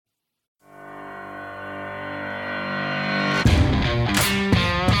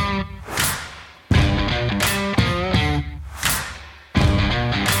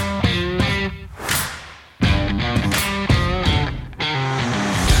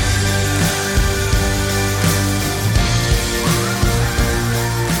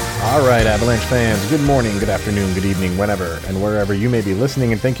All right, Avalanche fans, good morning, good afternoon, good evening, whenever and wherever you may be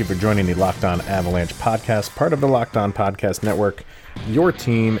listening, and thank you for joining the Locked On Avalanche podcast, part of the Locked On Podcast Network, your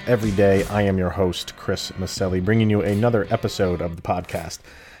team every day. I am your host, Chris Maselli, bringing you another episode of the podcast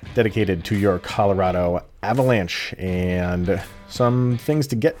dedicated to your Colorado Avalanche, and some things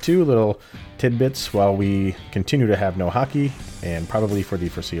to get to, little tidbits while we continue to have no hockey, and probably for the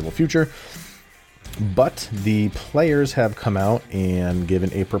foreseeable future. But the players have come out and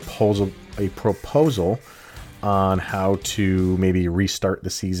given a proposal on how to maybe restart the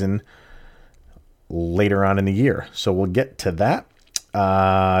season later on in the year. So we'll get to that.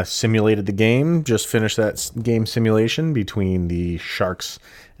 Simulated the game, just finished that game simulation between the Sharks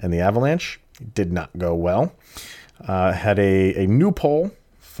and the Avalanche. It did not go well. Had a new poll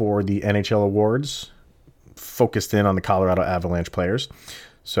for the NHL awards focused in on the Colorado Avalanche players.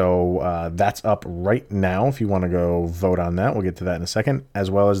 So that's up right now if you want to go vote on that. We'll get to that in a second, as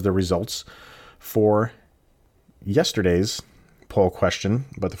well as the results for yesterday's poll question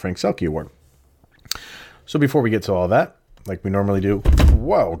about the Frank Selke Award. So before we get to all that, like we normally do,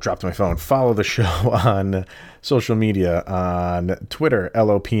 dropped my phone. Follow the show on social media on Twitter,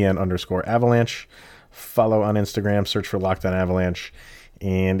 LOPN_Avalanche. Follow on Instagram, search for Locked On Avalanche.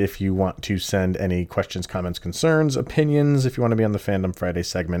 And if you want to send any questions, comments, concerns, opinions, if you want to be on the Fandom Friday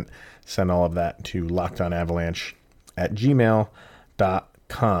segment, send all of that to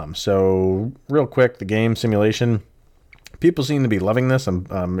lockedonavalanche@gmail.com. So real quick, the game simulation, people seem to be loving this.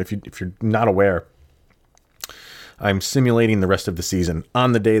 If you're not aware, I'm simulating the rest of the season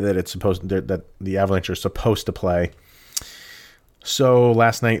on the day that that the Avalanche are supposed to play. So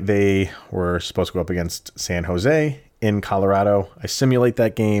last night they were supposed to go up against San Jose in Colorado. I simulate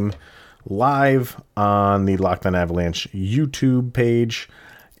that game live on the Locked On Avalanche YouTube page.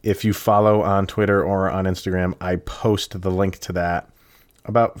 If you follow on Twitter or on Instagram, I post the link to that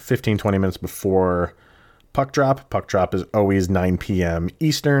about 15-20 minutes before puck drop. Puck drop is always 9 p.m.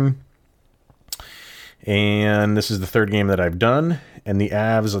 Eastern. And this is the third game that I've done. And the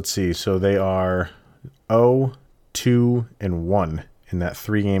Avs, let's see, so they are 0-2-1 in that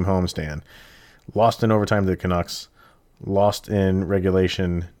 3-game homestand. Lost in overtime to the Canucks. Lost in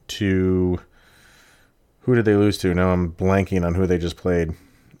regulation to... Who did they lose to? Now I'm blanking on who they just played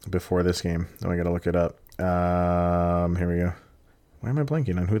before this game. Oh, I got to look it up. Here we go. Why am I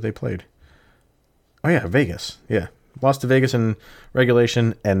blanking on who they played? Oh, yeah, Vegas. Yeah. Lost to Vegas in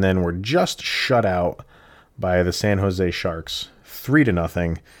regulation, and then were just shut out by the San Jose Sharks.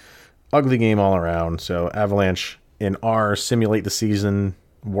 3-0. Ugly game all around. So Avalanche in our simulate the season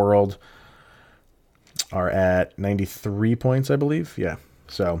world are at 93 points, I believe. Yeah.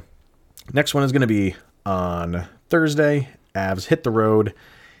 So next one is going to be on Thursday. Avs hit the road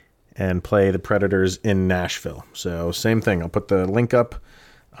and play the Predators in Nashville. So same thing. I'll put the link up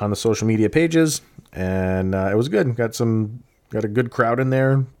on the social media pages, and it was good. Got a good crowd in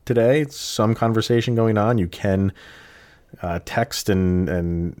there today. Some conversation going on. You can text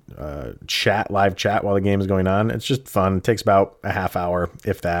and chat, live chat while the game is going on. It's just fun. It takes about a half hour,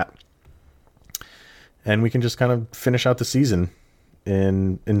 if that. And we can just kind of finish out the season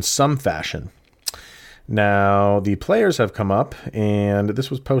in some fashion. Now, the players have come up, and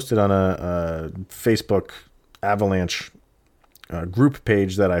this was posted on a Facebook Avalanche group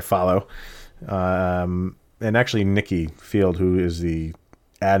page that I follow. And actually, Nikki Field, who is the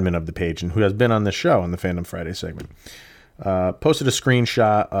admin of the page and who has been on the show on the Fandom Friday segment, posted a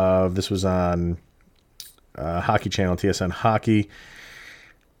screenshot of, this was on Hockey Channel, TSN Hockey.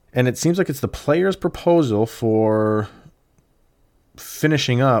 And it seems like it's the players' proposal for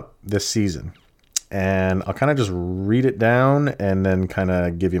finishing up this season. And I'll kind of just read it down and then kind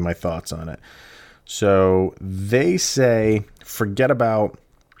of give you my thoughts on it. So they say, don't forget about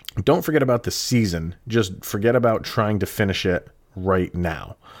the season. Just forget about trying to finish it right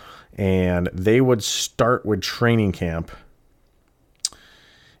now. And they would start with training camp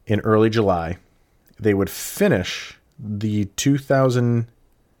in early July. They would finish the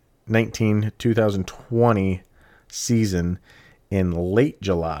 2019-2020 season in late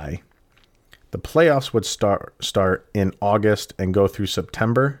July. The playoffs would start in August and go through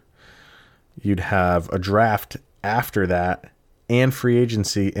September. You'd have a draft after that and free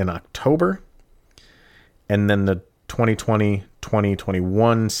agency in October. And then the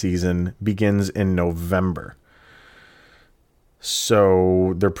 2020-2021 season begins in November.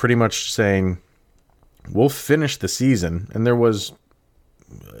 So they're pretty much saying, we'll finish the season. And there was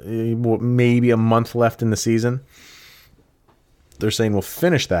maybe a month left in the season. They're saying we'll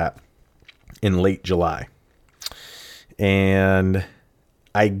finish that in late July. And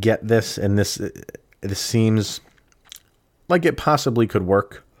I get this, and this seems like it possibly could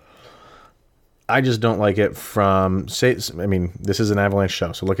work. I just don't like it from, this is an Avalanche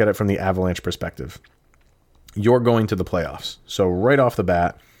show, so look at it from the Avalanche perspective. You're going to the playoffs. So right off the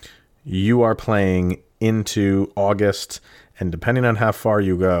bat, you are playing into August, and depending on how far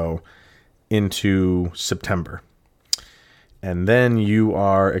you go, into September. And then you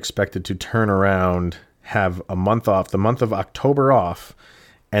are expected to turn around, have a month off, the month of October off,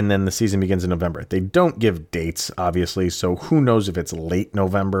 and then the season begins in November. They don't give dates, obviously, so who knows if it's late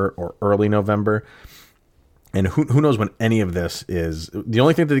November or early November. And who knows when any of this is. The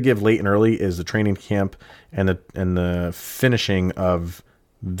only thing that they give late and early is the training camp and the finishing of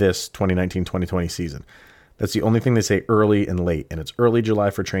this 2019-2020 season. That's the only thing they say early and late. And it's early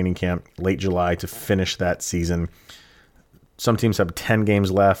July for training camp, late July to finish that season. Some teams have 10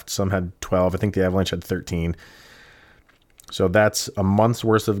 games left. Some had 12. I think the Avalanche had 13. So that's a month's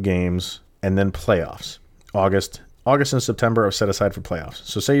worth of games, and then playoffs. August and September are set aside for playoffs.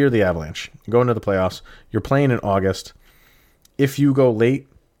 So say you're the Avalanche, go into the playoffs, you're playing in August. If you go late,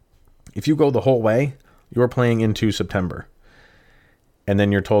 if you go the whole way, you're playing into September. And then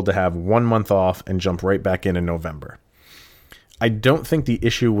you're told to have 1 month off and jump right back in November. I don't think the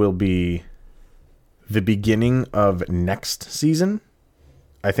issue will be the beginning of next season.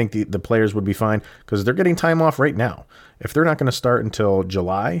 I think the players would be fine because they're getting time off right now. If they're not going to start until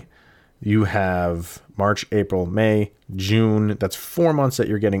July, you have March, April, May, June. That's 4 months that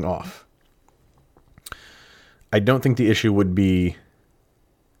you're getting off. I don't think the issue would be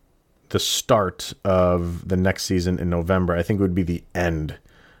the start of the next season in November. I think it would be the end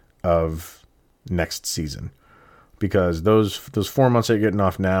of next season because those 4 months that you're getting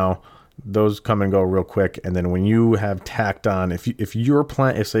off now, those come and go real quick. And then when you have tacked on, if you're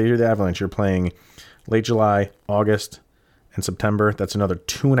playing, if say you're the Avalanche, you're playing late July, August, and September, that's another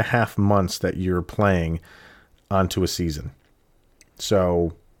 2.5 months that you're playing onto a season.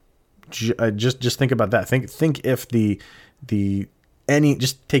 So just think about that. Think if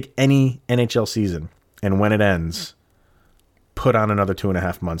just take any NHL season and when it ends, put on another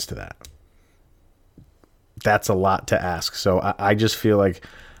 2.5 months to that. That's a lot to ask. So I just feel like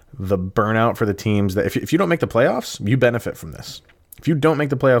the burnout for the teams that if you don't make the playoffs, you benefit from this. If you don't make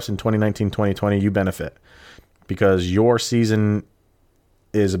the playoffs in 2019, 2020, you benefit because your season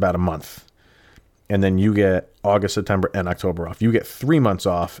is about a month. And then you get August, September, and October off. You get 3 months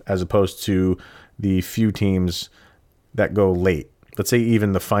off as opposed to the few teams that go late. Let's say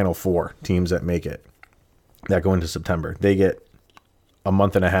even the final 4 teams that make it, that go into September, they get a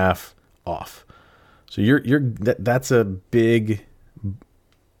month and a half off. So that's a big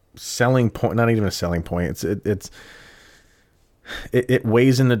selling point, not even a selling point. It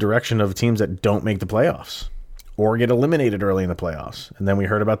weighs in the direction of teams that don't make the playoffs or get eliminated early in the playoffs. And then we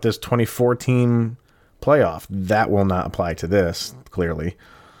heard about this 24 team playoff. That will not apply to this, clearly.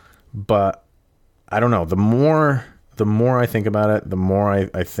 But I don't know. The more I think about it, the more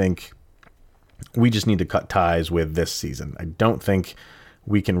I think we just need to cut ties with this season. I don't think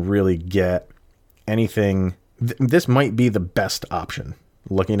we can really get anything. This might be the best option.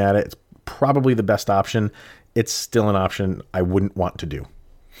 Looking at it, it's probably the best option. It's still an option I wouldn't want to do.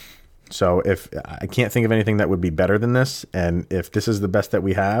 So if I can't think of anything that would be better than this, and if this is the best that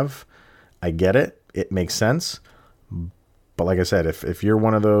we have, I get it. It makes sense. But like I said, if you're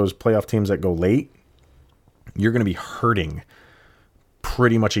one of those playoff teams that go late, you're going to be hurting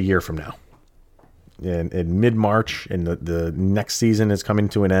pretty much a year from now. In mid-March, and the next season is coming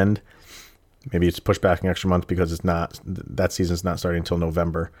to an end. Maybe it's pushed back an extra month because that season's not starting until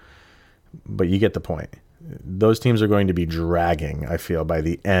November. But you get the point. Those teams are going to be dragging, I feel, by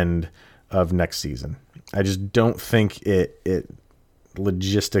the end of next season. I just don't think it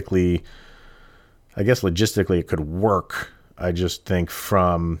logistically it could work. I just think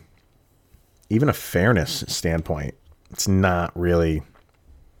from even a fairness standpoint, it's not really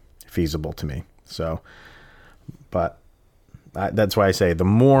feasible to me. So, but that's why I say the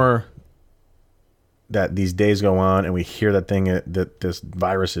more that these days go on and we hear that this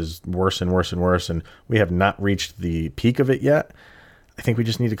virus is worse and worse and worse, and we have not reached the peak of it yet, I think we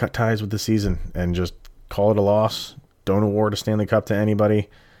just need to cut ties with the season and just call it a loss. Don't award a Stanley Cup to anybody.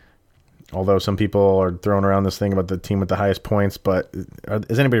 Although some people are throwing around this thing about the team with the highest points, but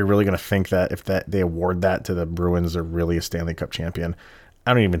is anybody really going to think that if they award that to the Bruins, they're really a Stanley Cup champion?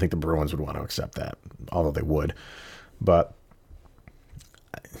 I don't even think the Bruins would want to accept that, although they would. But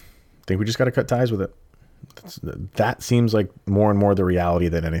I think we just got to cut ties with it. That seems like more and more the reality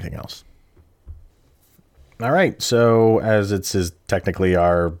than anything else. All right, so as it is technically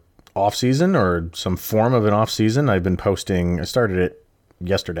our off season or some form of an off season, I've been posting. I started it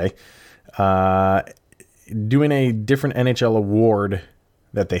yesterday, doing a different NHL award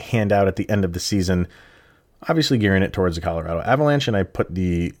that they hand out at the end of the season, obviously gearing it towards the Colorado Avalanche. And I put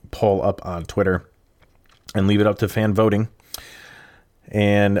the poll up on Twitter and leave it up to fan voting.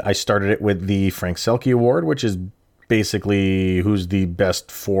 And I started it with the Frank Selke Award, which is basically who's the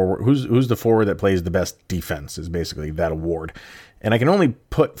best forward, who's the forward that plays the best defense is basically that award. And I can only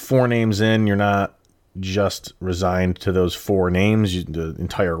put 4 names in. You're not just resigned to those 4 names. The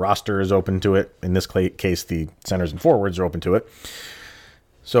entire roster is open to it. In this case, the centers and forwards are open to it.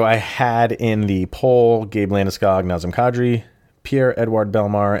 So I had in the poll Gabe Landeskog, Nazem Kadri, Pierre-Edouard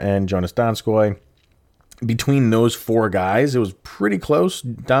Bellemare, and Jonas Donskoy. Between those 4 guys, it was pretty close.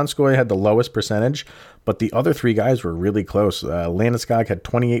 Donskoy had the lowest percentage, but the other 3 guys were really close. Landeskog had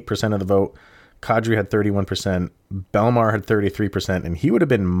 28% of the vote. Kadri had 31%. Bellemare had 33%, and he would have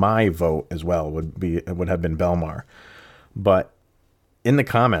been my vote as well. Would have been Bellemare. But in the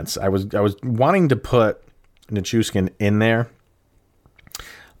comments, I was wanting to put Nichushkin in there.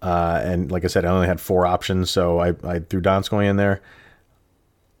 And like I said, I only had 4 options, so I threw Donskoy in there.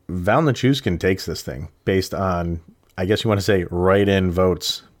 Val Nichushkin takes this thing based on, I guess you want to say, write-in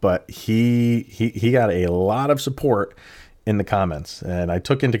votes, but he got a lot of support in the comments, and I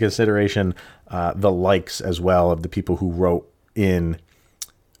took into consideration the likes as well of the people who wrote in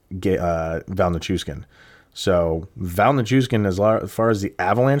Val Nichushkin. So Val Nichushkin, as far as the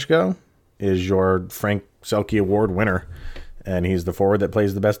Avalanche go, is your Frank Selke Award winner. And he's the forward that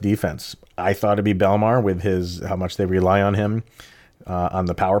plays the best defense. I thought it'd be Bellemare with how much they rely on him on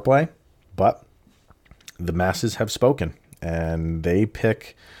the power play. But the masses have spoken, and they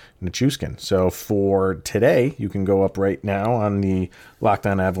pick Nichushkin. So for today, you can go up right now on the Locked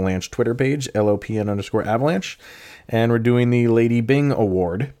On Avalanche Twitter page, LOPN_Avalanche. And we're doing the Lady Byng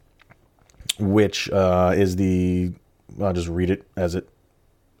Award, which is I'll just read it as it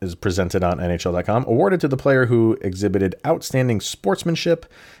is presented on NHL.com, awarded to the player who exhibited outstanding sportsmanship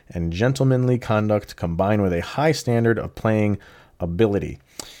and gentlemanly conduct combined with a high standard of playing ability.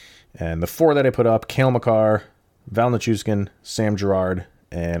 And the 4 that I put up, Cale Makar, Val Nichushkin, Sam Girard,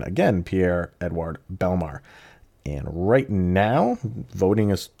 and again, Pierre-Edouard Bellemare. And right now, voting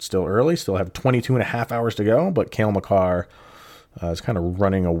is still early, still have 22 and a half hours to go, but Cale Makar is kind of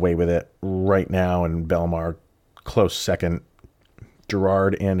running away with it right now, and Bellemare close second.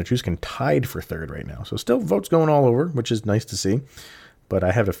 Girard and Nichushkin tied for 3rd right now. So still votes going all over, which is nice to see. But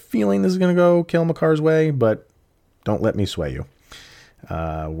I have a feeling this is going to go Cale Makar's way, but don't let me sway you.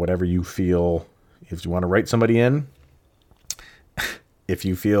 Whatever you feel, if you want to write somebody in, if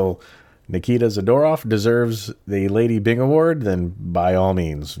you feel Nikita Zadorov deserves the Lady Byng Award, then by all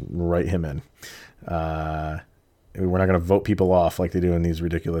means, write him in. We're not going to vote people off like they do in these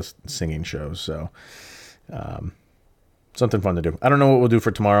ridiculous singing shows. So, something fun to do. I don't know what we'll do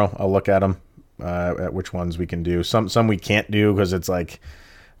for tomorrow. I'll look at them, at which ones we can do. Some we can't do because it's like,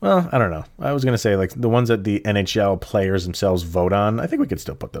 well, I don't know. I was going to say like the ones that the NHL players themselves vote on. I think we could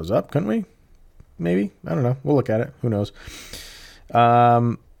still put those up, couldn't we? Maybe. I don't know. We'll look at it. Who knows?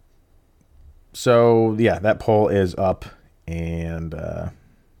 So, yeah, that poll is up, and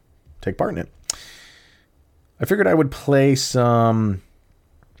take part in it. I figured I would play some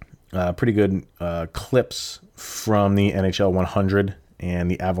pretty good clips from the NHL 100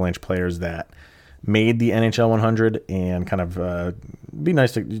 and the Avalanche players that made the NHL 100, and kind of be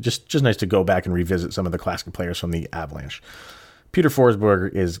nice to just nice to go back and revisit some of the classic players from the Avalanche. Peter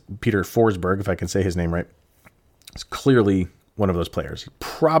Forsberg, if I can say his name right, is clearly one of those players.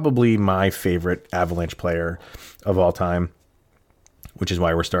 Probably my favorite Avalanche player of all time, which is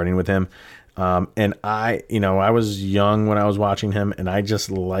why we're starting with him. And I was young when I was watching him, and I just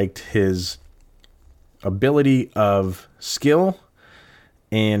liked his ability of skill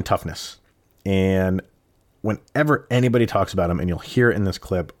and toughness. And whenever anybody talks about him, and you'll hear it in this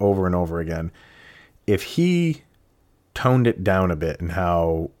clip over and over again, if he toned it down a bit and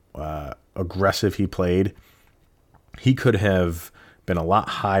how aggressive he played, he could have been a lot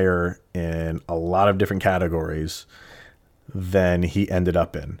higher in a lot of different categories than he ended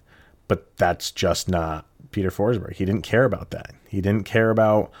up in. But that's just not Peter Forsberg. He didn't care about that. He didn't care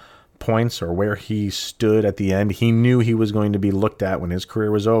about points or where he stood at the end. He knew he was going to be looked at when his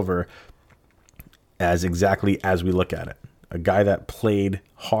career was over as exactly as we look at it. A guy that played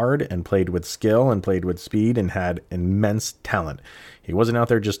hard and played with skill and played with speed and had immense talent. He wasn't out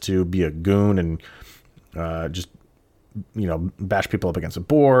there just to be a goon and bash people up against a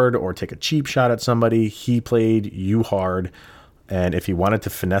board or take a cheap shot at somebody. He played you hard, and if he wanted to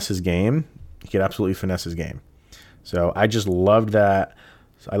finesse his game, he could absolutely finesse his game. So I just loved that.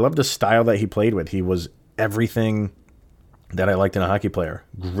 I loved the style that he played with. He was everything that I liked in a hockey player.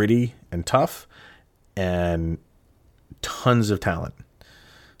 Gritty and tough and tons of talent.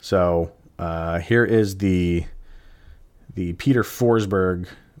 So here is the Peter Forsberg,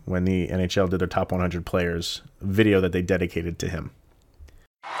 when the NHL did their top 100 players, video that they dedicated to him.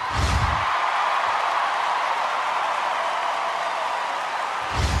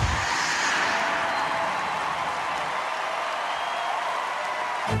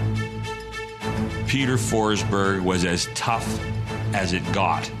 Peter Forsberg was as tough as it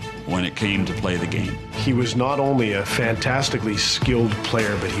got when it came to play the game. He was not only a fantastically skilled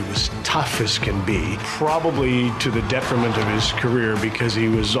player, but he was tough as can be, probably to the detriment of his career because he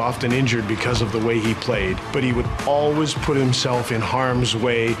was often injured because of the way he played. But he would always put himself in harm's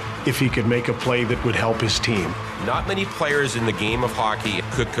way if he could make a play that would help his team. Not many players in the game of hockey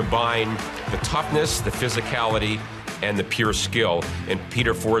could combine the toughness, the physicality, and the pure skill, and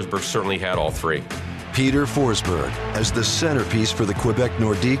Peter Forsberg certainly had all three. Peter Forsberg as the centerpiece for the Quebec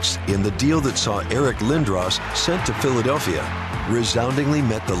Nordiques in the deal that saw Eric Lindros sent to Philadelphia, resoundingly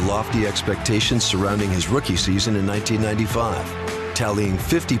met the lofty expectations surrounding his rookie season in 1995, tallying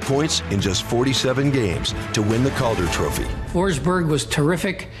 50 points in just 47 games to win the Calder Trophy. Forsberg was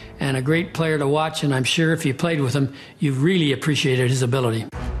terrific and a great player to watch, and I'm sure if you played with him, you really appreciated his ability.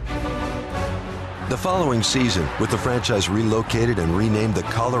 The following season, with the franchise relocated and renamed the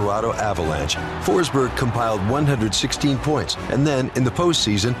Colorado Avalanche, Forsberg compiled 116 points and then, in the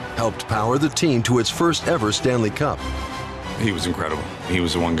postseason, helped power the team to its first ever Stanley Cup. He was incredible. He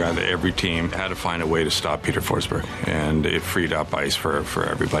was the one guy that every team had to find a way to stop Peter Forsberg, and it freed up ice for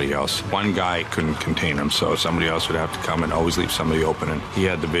everybody else. One guy couldn't contain him, so somebody else would have to come and always leave somebody open, and he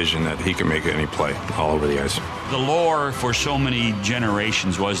had the vision that he could make any play all over the ice. The lore for so many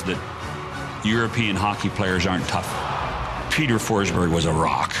generations was that European hockey players aren't tough. Peter Forsberg was a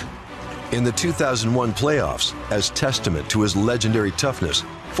rock. In the 2001 playoffs, as testament to his legendary toughness,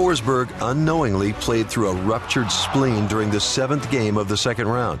 Forsberg unknowingly played through a ruptured spleen during the 7th game of the second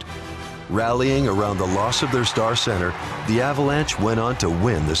round. Rallying around the loss of their star center, the Avalanche went on to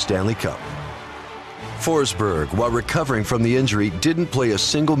win the Stanley Cup. Forsberg, while recovering from the injury, didn't play a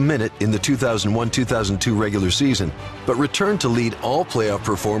single minute in the 2001-2002 regular season, but returned to lead all playoff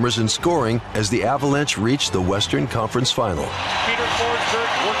performers in scoring as the Avalanche reached the Western Conference Final. Peter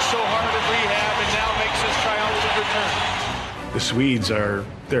Forsberg worked so hard in rehab and now makes his triumphant return. The Swedes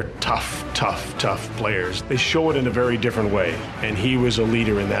they're tough players. They show it in a very different way, and he was a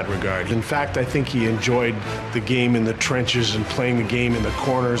leader in that regard. In fact, I think he enjoyed the game in the trenches and playing the game in the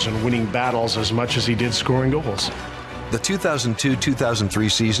corners and winning battles as much as he did scoring goals. The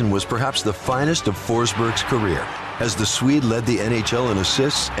 2002-2003 season was perhaps the finest of Forsberg's career, as the Swede led the NHL in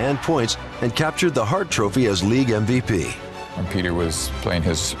assists and points and captured the Hart Trophy as league MVP. When Peter was playing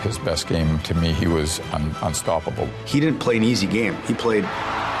his best game, to me, he was unstoppable. He didn't play an easy game. He played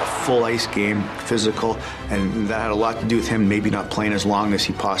a full ice game, physical, and that had a lot to do with him maybe not playing as long as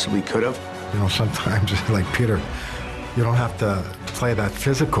he possibly could have. You know, sometimes, like Peter, you don't have to play that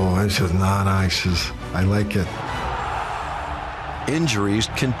physical. And he says, nah, he says, I like it. Injuries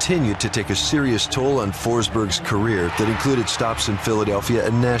continued to take a serious toll on Forsberg's career that included stops in Philadelphia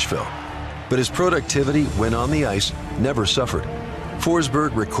and Nashville. But his productivity when on the ice never suffered.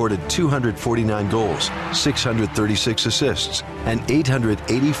 Forsberg recorded 249 goals, 636 assists, and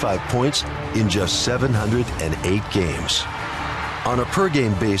 885 points in just 708 games. On a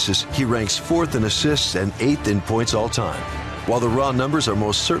per-game basis, he ranks 4th in assists and 8th in points all time. While the raw numbers are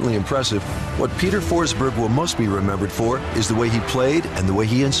most certainly impressive, what Peter Forsberg will most be remembered for is the way he played and the way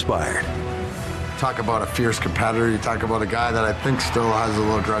he inspired. Talk about a fierce competitor. You talk about a guy that I think still has a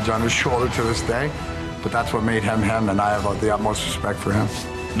little grudge on his shoulder to this day. But that's what made him him, and I have the utmost respect for him.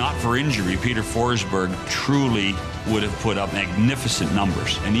 Not for injury, Peter Forsberg truly would have put up magnificent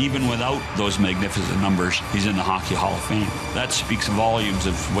numbers. And even without those magnificent numbers, he's in the Hockey Hall of Fame. That speaks volumes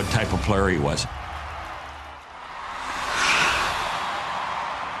of what type of player he was.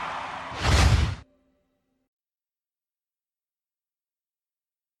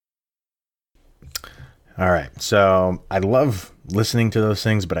 All right, so I love listening to those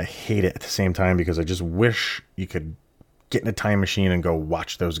things, but I hate it at the same time because I just wish you could get in a time machine and go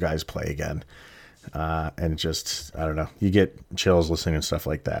watch those guys play again. And just, I don't know, you get chills listening to stuff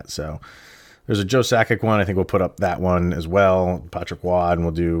like that. So there's a Joe Sakic one. I think we'll put up that one as well. Patrick Waugh, and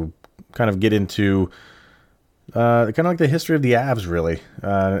we'll do kind of get into kind of like the history of the Avs, really,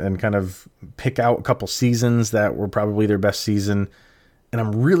 and kind of pick out a couple seasons that were probably their best season. And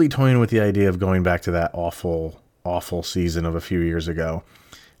I'm really toying with the idea of going back to that awful season of a few years ago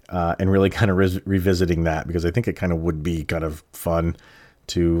and really kind of revisiting that, because I think it kind of would be kind of fun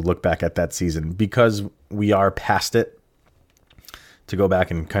to look back at that season, because we are past it, to go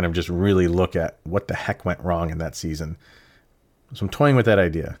back and kind of just really look at what the heck went wrong in that season. So I'm toying with that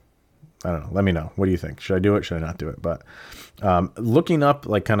idea. I don't know. Let me know. What do you think? Should I do it? Should I not do it? But looking up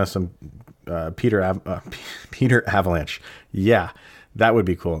like kind of some Peter Avalanche. Yeah, that would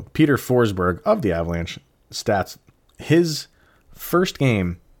be cool. Peter Forsberg of the Avalanche stats. His first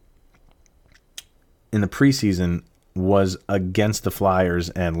game in the preseason was against the Flyers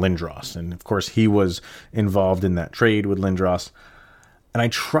and Lindros. And of course, he was involved in that trade with Lindros. And I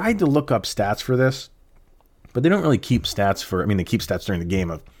tried to look up stats for this, but they don't really keep stats for, I mean, they keep stats during the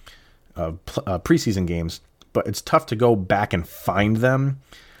game of preseason games, but it's tough to go back and find them.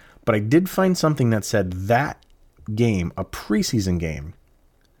 But I did find something that said that game, a preseason game,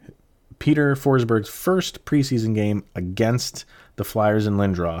 Peter Forsberg's first preseason game against the Flyers and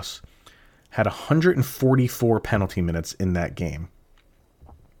Lindros, had 144 penalty minutes in that game.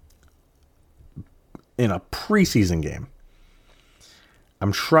 In a preseason game.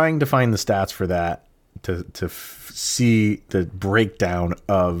 I'm trying to find the stats for that to see the breakdown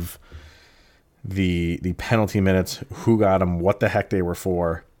of the penalty minutes, who got them, what the heck they were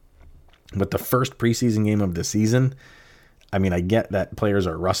for. But the first preseason game of the season, I mean, I get that players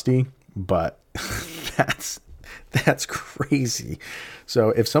are rusty, but that's crazy. So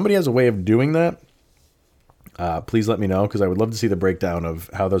if somebody has a way of doing that, please let me know, because I would love to see the breakdown of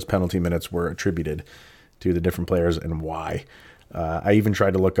how those penalty minutes were attributed to the different players and why. I even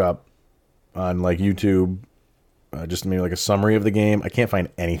tried to look up on like YouTube, just maybe like a summary of the game. I can't find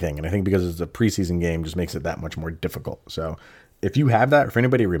anything. And I think because it's a preseason game just makes it that much more difficult. So if you have that, if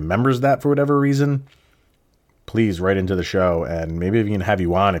anybody remembers that for whatever reason, please write into the show, and maybe we can have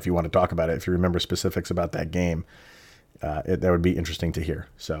you on if you want to talk about it. If you remember specifics about that game, that would be interesting to hear.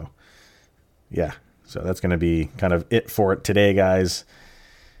 So yeah, so that's going to be kind of it for it today, guys.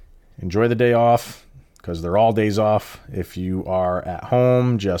 Enjoy the day off, because they're all days off. If you are at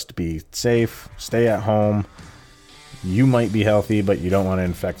home, just be safe, stay at home. You might be healthy, but you don't want to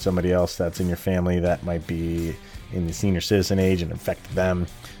infect somebody else that's in your family that might be in the senior citizen age and infect them.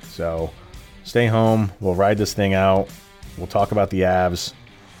 So stay home. We'll ride this thing out. We'll talk about the Avs,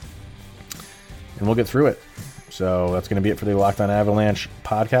 and we'll get through it. So that's going to be it for the Locked On Avalanche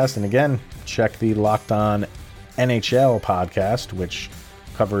podcast. And again, check the Locked On NHL podcast, which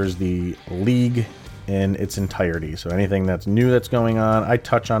covers the league in its entirety. So anything that's new that's going on, I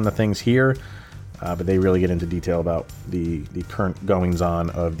touch on the things here, but they really get into detail about the current goings on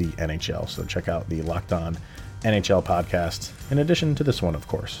of the NHL. So check out the Locked On NHL podcast, in addition to this one, of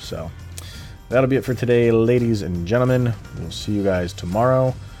course. So that'll be it for today, ladies and gentlemen. We'll see you guys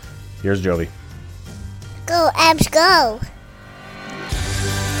tomorrow. Here's Jovi. Go, Avs, go!